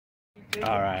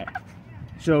All right.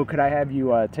 So could I have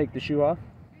you take the shoe off?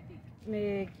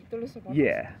 Me quito los zapatos.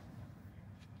 Yeah.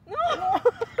 No.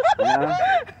 No?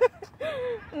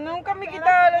 Nunca me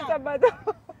quitaba los zapatos.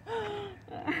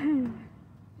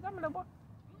 Dámelo, po.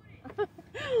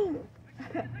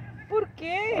 ¿Por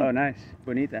qué? Oh, nice.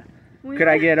 Bonita. Muy Could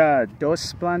I bien. get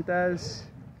dos plantas?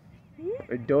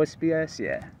 Or dos pies?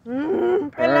 Yeah.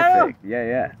 Pelado. Perfect. Yeah,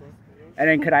 yeah. And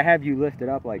then could I have you lift it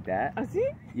up like that? ¿Así?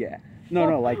 Yeah.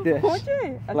 No, like this.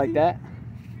 Oye, ¿así? Like that?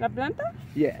 ¿La planta?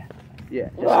 Yeah. Yeah.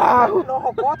 Just Wow. Los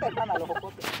jocotes, Hanna, los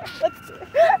jocotes.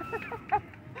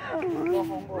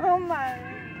 Oh my.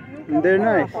 They're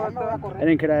nice. No voy a correr. And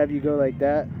then could I have you go like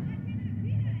that?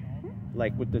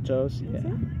 Like with the toes? Yeah.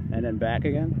 And then back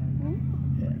again?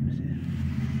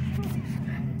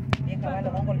 Bien cabal,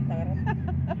 los hongos le está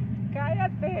agarrando.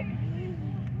 Cállate.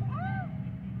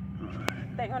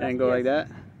 Tengo And los then go like pies. that?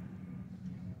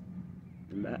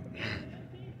 And back.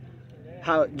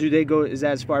 How do they go? Is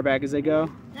that as far back as they go?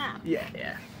 Yeah.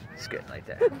 Yeah. It's good like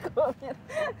that.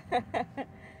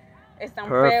 Están feos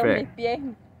Perfect. mis pies.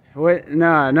 What?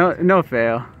 No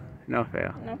fail. No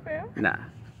fail. ¿No feo? Nah.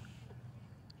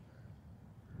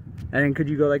 And then could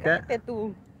you go like that? Cállate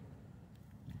tú.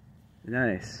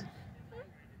 Nice.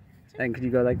 And could you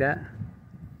go like that?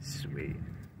 Sweet.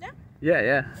 Yeah. Yeah,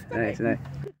 yeah. Okay. Nice.